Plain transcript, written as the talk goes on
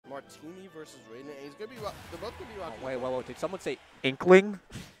Martini versus Raiden. And he's gonna be. They're both gonna be rocking. Wait. Did someone say Inkling?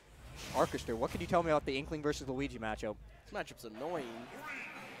 Orchestra. What can you tell me about the Inkling versus Luigi matchup? This matchup's annoying.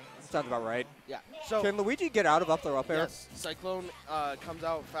 Sounds about right. Yeah. So can Luigi get out of up throw up air? Yes. Cyclone comes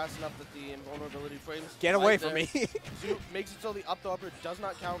out fast enough that the invulnerability frames. Get away from me. Makes it so the up throw up air does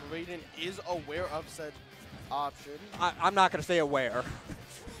not count. Raiden is aware of said option. I'm not gonna say aware.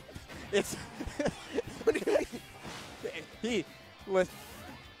 It's. What do you mean?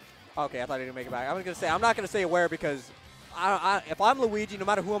 Okay, I thought he didn't make it back. I was gonna say I'm not gonna say aware because if I'm Luigi, no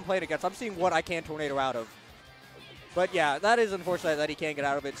matter who I'm playing against, I'm seeing what I can tornado out of. But yeah, that is unfortunate that he can't get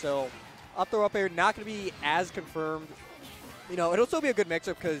out of it. So up throw up air not going to be as confirmed. You know, it'll still be a good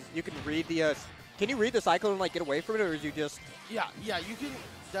mix-up because you can read the. Can you read the Cyclone and like get away from it, or is you just? Yeah, you can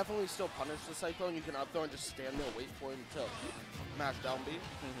definitely still punish the Cyclone. You can up throw and just stand there, wait for him to mash down B.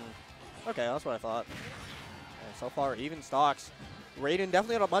 Okay, that's what I thought. And so far, even stocks. Raiden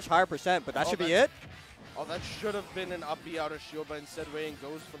definitely at a much higher percent, but that should be it. Oh, that should have been an up B out of shield, but instead Raiden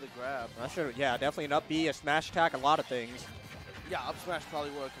goes for the grab. That should, yeah, definitely an up B, a smash attack, a lot of things. Yeah, up smash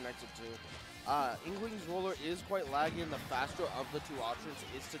probably would have connected to. Inkling's roller is quite laggy, and the faster of the two options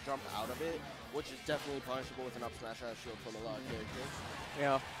is to jump out of it, which is definitely punishable with an up smash out of shield from a lot of characters.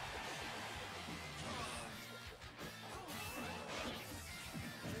 Yeah.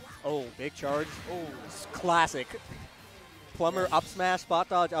 Oh, big charge. Oh, classic. Plumber up smash, spot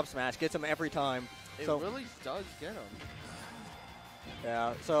dodge, up smash. Gets him every time. It really does get him.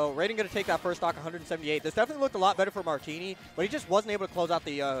 Yeah, so Raiden going to take that first stock, 178. This definitely looked a lot better for Martini, but he just wasn't able to close out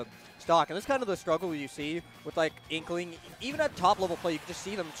the stock. And this is kind of the struggle you see with, like, Inkling. Even at top-level play, you can just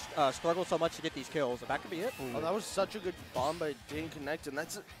see them struggle so much to get these kills. And that could be it. Oh, that was such a good bomb, but it didn't connect. And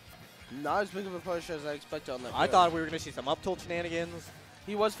that's not as big of a push as I expected on that. I thought we were going to see some up-tilt shenanigans.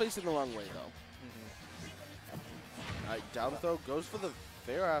 He was facing the wrong way, though. All right, down throw goes for the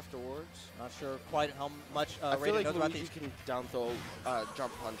fair afterwards. Not sure quite how much I feel Raiden like knows about these. Luigi can down throw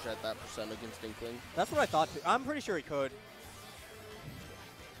jump punch at that percent against Inkling. That's what I thought, too. I'm pretty sure he could.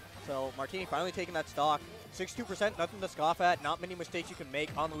 So Martini finally taking that stock. 62%, nothing to scoff at. Not many mistakes you can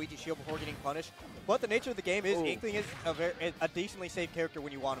make on Luigi's shield before getting punished. But the nature of the game is Inkling is a decently safe character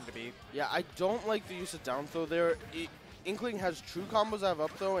when you want him to be. Yeah, I don't like the use of down throw there. Inkling has true combos out of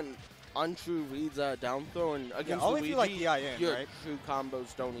up throw and untrue reads down throw, and against only Luigi, if you like DI in, your right? true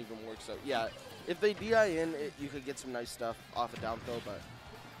combos don't even work. So yeah, if they DI in, you could get some nice stuff off of down throw, but.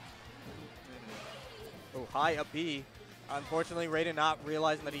 Oh, high up B. Unfortunately, Raiden not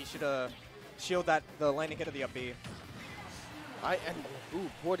realizing that he should shield the landing hit of the up B.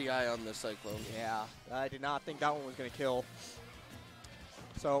 Poor DI on the Cyclone. Yeah, I did not think that one was going to kill.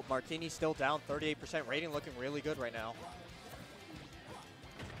 So Martini's still down 38%. Raiden looking really good right now.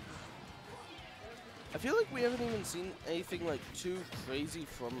 I feel like we haven't even seen anything like too crazy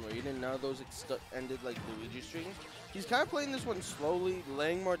from Raiden. None of those ended like Luigi streams. He's kind of playing this one slowly,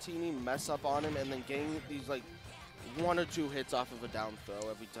 letting Martini mess up on him, and then getting these like 1 or 2 hits off of a down throw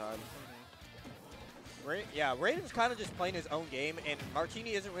every time. Yeah, Raiden's kind of just playing his own game, and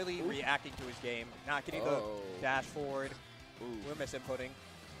Martini isn't really reacting to his game. Not getting the dash forward. We're misinputting.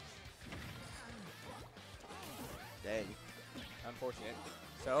 Dang. Unfortunate.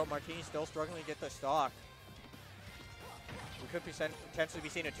 So Martini's still struggling to get the stock. We could potentially be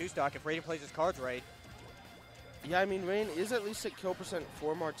seeing a 2-stock if Raiden plays his cards right. Yeah, I mean, Raiden is at least at kill percent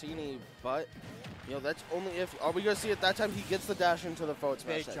for Martini, but, you know, that's only if... Are we going to see at that time he gets the dash into the forward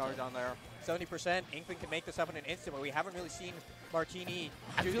smash? Big charge on there. 70%. Inkling can make this up in an instant, but we haven't really seen Martini...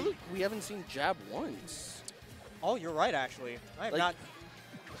 I feel like we haven't seen jab once. Oh, you're right, actually. I have not...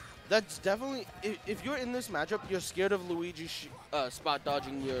 That's definitely... If you're in this matchup, you're scared of Luigi spot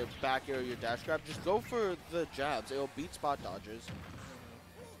dodging your back air or your dash grab, just go for the jabs. It'll beat spot dodges.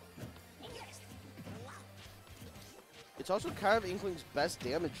 It's also kind of Inkling's best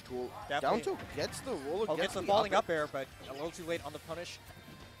damage tool. Definitely. Down tilt gets the roller, gets the falling up air, but a little too late on the punish.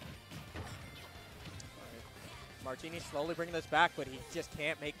 Martini slowly bringing this back, but he just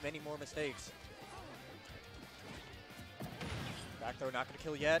can't make many more mistakes. Back throw not going to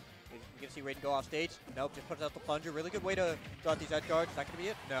kill yet. You can see Raiden go off stage. Nope, just puts out the plunger. Really good way to draw out these edge guards. Is that going to be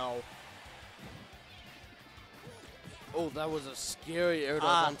it? No. Oh, that was a scary air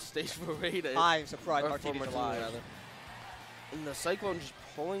dodge on stage for Raiden. I'm surprised Martini's alive. And the Cyclone just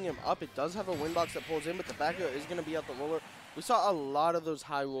pulling him up. It does have a win box that pulls in, but the back air is going to be out the roller. We saw a lot of those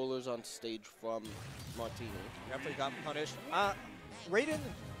high rollers on stage from Martini. Definitely got punished. Raiden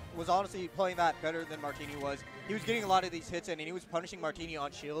was honestly playing that better than Martini was. He was getting a lot of these hits in, and he was punishing Martini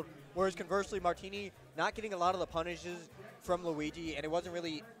on shield, whereas conversely, Martini not getting a lot of the punishes from Luigi, and it wasn't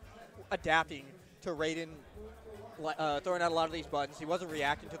really adapting to Raiden throwing out a lot of these buttons. He wasn't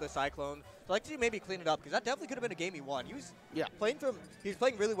reacting to the Cyclone. So I'd like to see maybe clean it up, because that definitely could have been a game he won. He was playing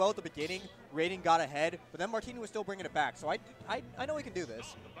really well at the beginning. Raiden got ahead, but then Martini was still bringing it back. So I know he can do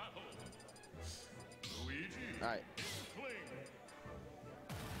this. All right.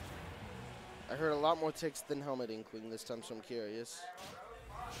 I heard a lot more ticks than helmet Inkling this time, so I'm curious.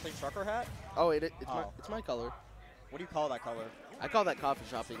 Playing trucker hat? Oh, it's my color. What do you call that color? I call that coffee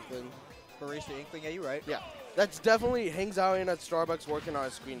shop Inkling. Barista Inkling, yeah, you're right. Yeah, that's definitely hangs out in at Starbucks working on a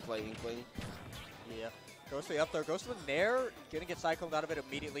screenplay Inkling. Yeah. Goes to the up there, goes to the Nair, gonna get cycled out of it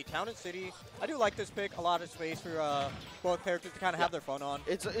immediately. Town and City, I do like this pick. A lot of space for both characters to kind of have their fun on.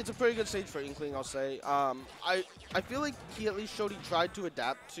 It's a pretty good stage for Inkling, I'll say. I feel like he at least showed he tried to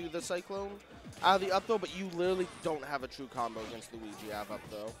adapt to the Cyclone out of the up throw, but you literally don't have a true combo against Luigi out of up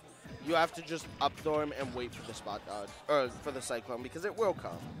throw. You have to just up throw him and wait for the spot dodge, or for the Cyclone, because it will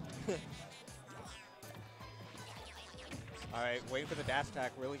come. All right, waiting for the dash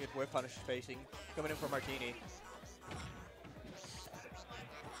attack. Really good whip punish spacing coming in from Martini.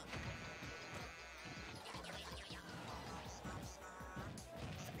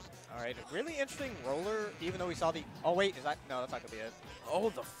 All right, really interesting roller, even though we saw the... Oh, wait, is that... No, that's not going to be it. Oh,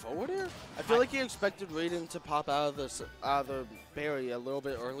 the forward air? I feel like he expected Raiden to pop out of the barrier a little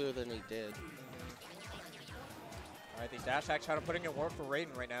bit earlier than he did. All right, these dash attacks trying to put in work for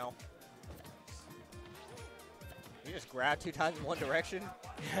Raiden right now. He just grabbed 2 times in one direction.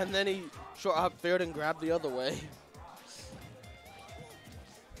 And then he short hop fared and grabbed the other way.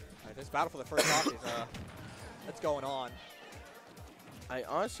 All right, this battle for the first off is that's going on. I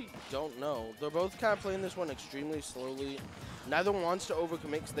honestly don't know. They're both kind of playing this one extremely slowly. Neither one wants to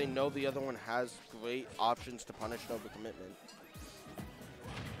overcommit because they know the other one has great options to punish an overcommitment.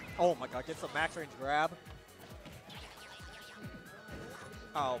 Oh my god, gets the max range grab.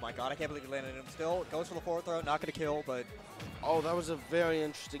 Oh my god, I can't believe he landed him still. Goes for the forward throw, not going to kill, but... Oh, that was a very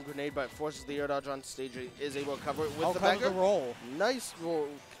interesting grenade, but forces the air dodge on stage. Is able to cover it with the cover bagger. The roll. Nice roll.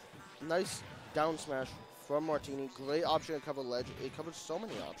 Nice down smash from Martini. Great option to cover ledge. It covers so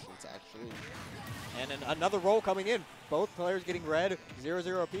many options, actually. And then another roll coming in. Both players getting red,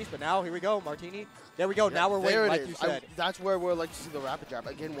 0-0 apiece, but now here we go, Martini. There we go, now we're waiting, like you said. That's where we're like to see the rapid jab.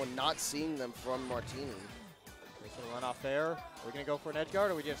 Again, we're not seeing them from Martini. Run off there. Are we going to go for an edge guard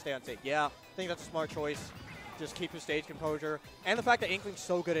or are we going to stay on stage? Yeah, I think that's a smart choice. Just keep his stage composure. And the fact that Inkling's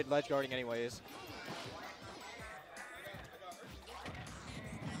so good at ledge guarding anyways.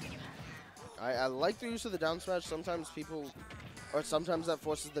 I like the use of the down smash. Sometimes sometimes that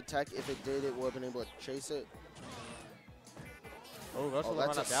forces the tech. If it did, it would have been able to chase it. Oh,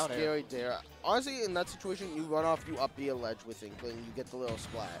 that's a scary dare. Honestly, in that situation, you run off, you up B a ledge with Inkling, you get the little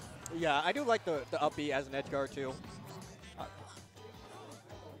splat. Yeah, I do like the up B as an edge guard too.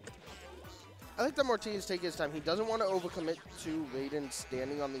 I like that Martini's taking his time. He doesn't want to overcommit to Raiden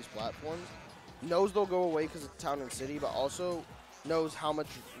standing on these platforms. Knows they'll go away because of Town and City, but also knows how much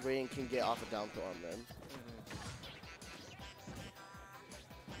Raiden can get off a down throw on them.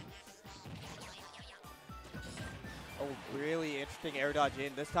 Oh, really interesting air dodge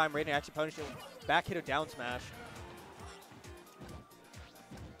in. This time, Raiden actually punished it. Back hit a down smash.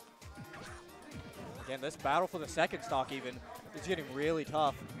 Again, this battle for the second stock even is getting really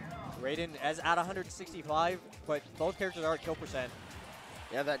tough. Raiden is at 165, but both characters are at kill percent.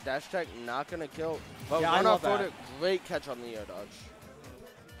 Yeah, that dash attack not going to kill. But yeah, run off forward, great catch on the air dodge.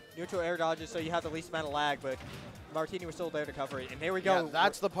 Neutral air dodges, so you have the least amount of lag, but Martini was still there to cover it. And there we go. Yeah,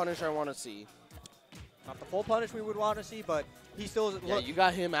 that's the punish I want to see. Not the full punish we would want to see, but he still... Yeah, you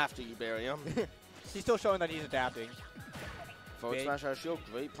got him after you bury him. He's still showing that he's adapting. Forward smash out of shield,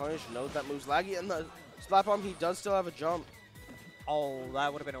 great punish, knows that move's laggy, and the slap on, he does still have a jump. Oh,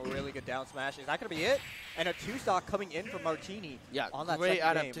 that would have been a really good down smash. Is that going to be it? And a 2-stock coming in from Martini. Yeah, on that great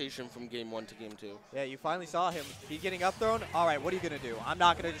adaptation from game 1 to game 2. Yeah, you finally saw him. He's getting up thrown. All right, what are you going to do? I'm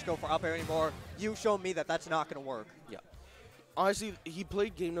not going to just go for up air anymore. You showed me that that's not going to work. Yeah. Honestly, he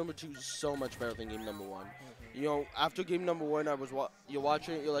played game number 2 so much better than game number 1. You know, after game number 1, you're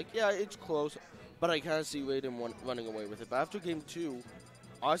watching it, you're like, yeah, it's close, but I kind of see Raiden running away with it. But after game 2,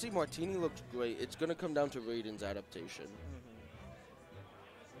 honestly, Martini looked great. It's going to come down to Raiden's adaptation.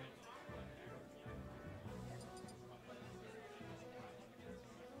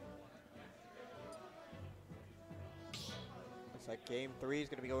 Looks like game 3 is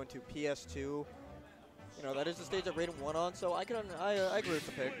going to be going to PS2. You know, that is the stage that Raiden won on, so I agree with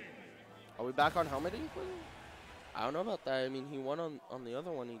the pick. Are we back on helmet Inkling? I don't know about that. I mean, he won on the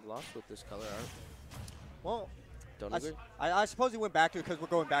other one. He lost with this color art. Well, don't agree. I suppose he went back to it because we're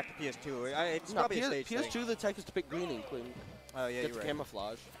going back to PS2. It's probably a stage PS2, thing. The tech is to pick green Inkling. Oh, yeah, Get you're the right.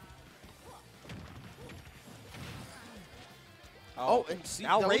 camouflage. Oh, and see,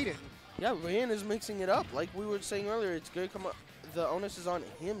 now Raiden. Yeah, Raiden is mixing it up. Like we were saying earlier, it's going to come up. The onus is on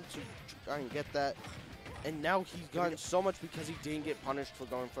him to try and get that. And now he's gotten so much because he didn't get punished for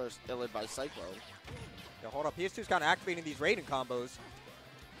going first, led by Cyclone. Yeah, hold up. PS2's kind of activating these Raiden combos.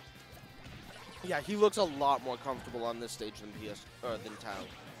 Yeah, he looks a lot more comfortable on this stage than Town.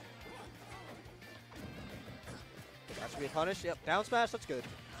 That should be a punish. Yep, down smash. That's good.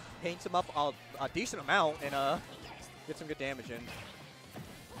 Paints him up a decent amount and get some good damage in.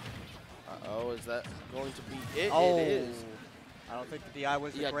 Uh-oh, is that going to be it? Oh, it is. I don't think the DI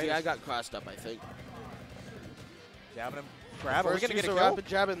was the greatest. Yeah, DI got crossed up, I think. Jabbing him. Grab. First Are we going to get a a kill? rapid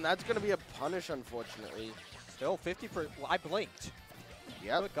jab, and that's going to be a punish, unfortunately. Still 50 per. Well, I blinked.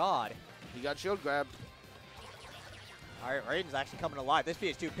 Yep. Good God. He got shield grabbed. All right, Raiden's actually coming alive. This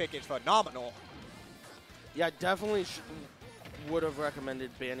PS2 pick is phenomenal. Yeah, definitely would have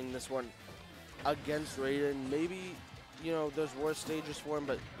recommended banning this one against Raiden. Maybe, you know, there's worse stages for him,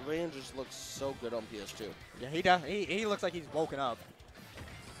 but Raiden just looks so good on PS2. Yeah, he looks like he's woken up.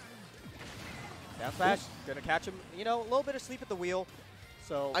 Down smash, gonna catch him. You know, a little bit of sleep at the wheel.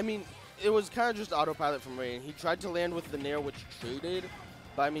 So I mean, it was kind of just autopilot from Raiden. He tried to land with the Nair, which traded,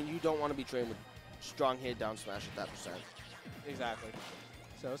 but I mean, you don't want to be trained with strong hit down smash at that percent. Exactly.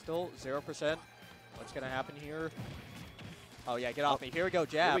 So still 0%. What's gonna happen here? Oh yeah, get off me. Here we go,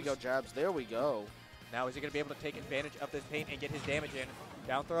 jabs. There we go, jabs. There we go. Now is he gonna be able to take advantage of this paint and get his damage in?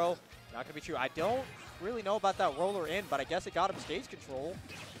 Down throw, not gonna be true. I don't really know about that roller in, but I guess it got him stage control.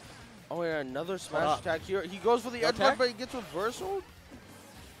 Oh yeah, another smash attack here. He goes for the edge guard, but he gets reversal.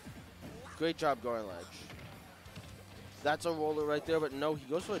 Great job going ledge. That's a roller right there, but no, he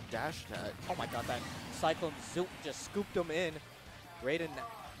goes for a dash attack. Oh my God, that Cyclone Zoot just scooped him in. Raiden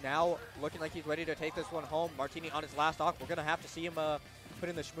now looking like he's ready to take this one home. Martini on his last stock. We're gonna have to see him put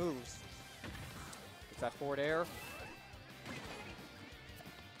in the schmoves. It's that forward air.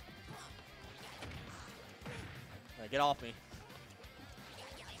 Get off me.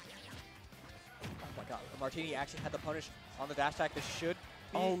 Oh my God, Martini actually had the punish on the dash attack. This should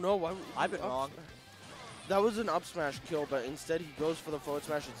be. Oh no, I've been wrong. That was an up smash kill, but instead he goes for the forward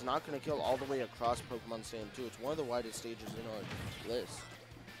smash. It's not going to kill all the way across Pokemon Stadium 2. It's one of the widest stages in our list.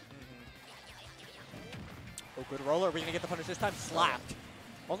 Oh, good roller. Are we going to get the punish this time? Slapped.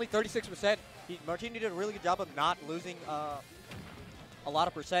 Only 36%. Martini did a really good job of not losing a lot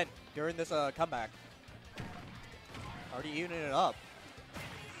of percent during this comeback. Already evening it up.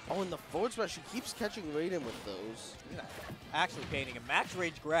 Oh, and the forward smash, he keeps catching Raiden with those. Yeah. Actually painting a max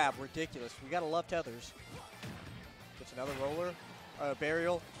range grab. Ridiculous. We got to love tethers. Gets another roller.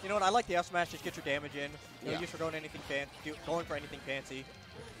 Burial. You know what? I like the F smash. Just get your damage in. No use for going for anything fancy.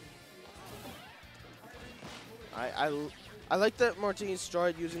 I like that Martini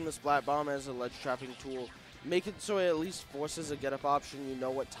started using the Splat Bomb as a ledge trapping tool. Make it so it at least forces a get up option. You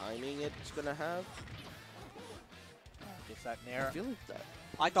know what timing it's going to have. Gets that Nair. I feel like that.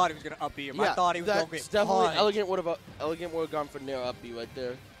 I thought he was going to up B him. Yeah, I thought he was going to get definitely punched. Elegant would have gone for Nair up B right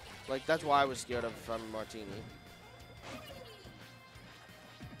there. Like, that's why I was scared of from Martini.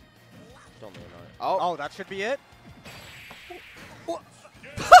 Don't mean it. Oh, that should be it. What?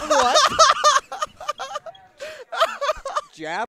 Jab.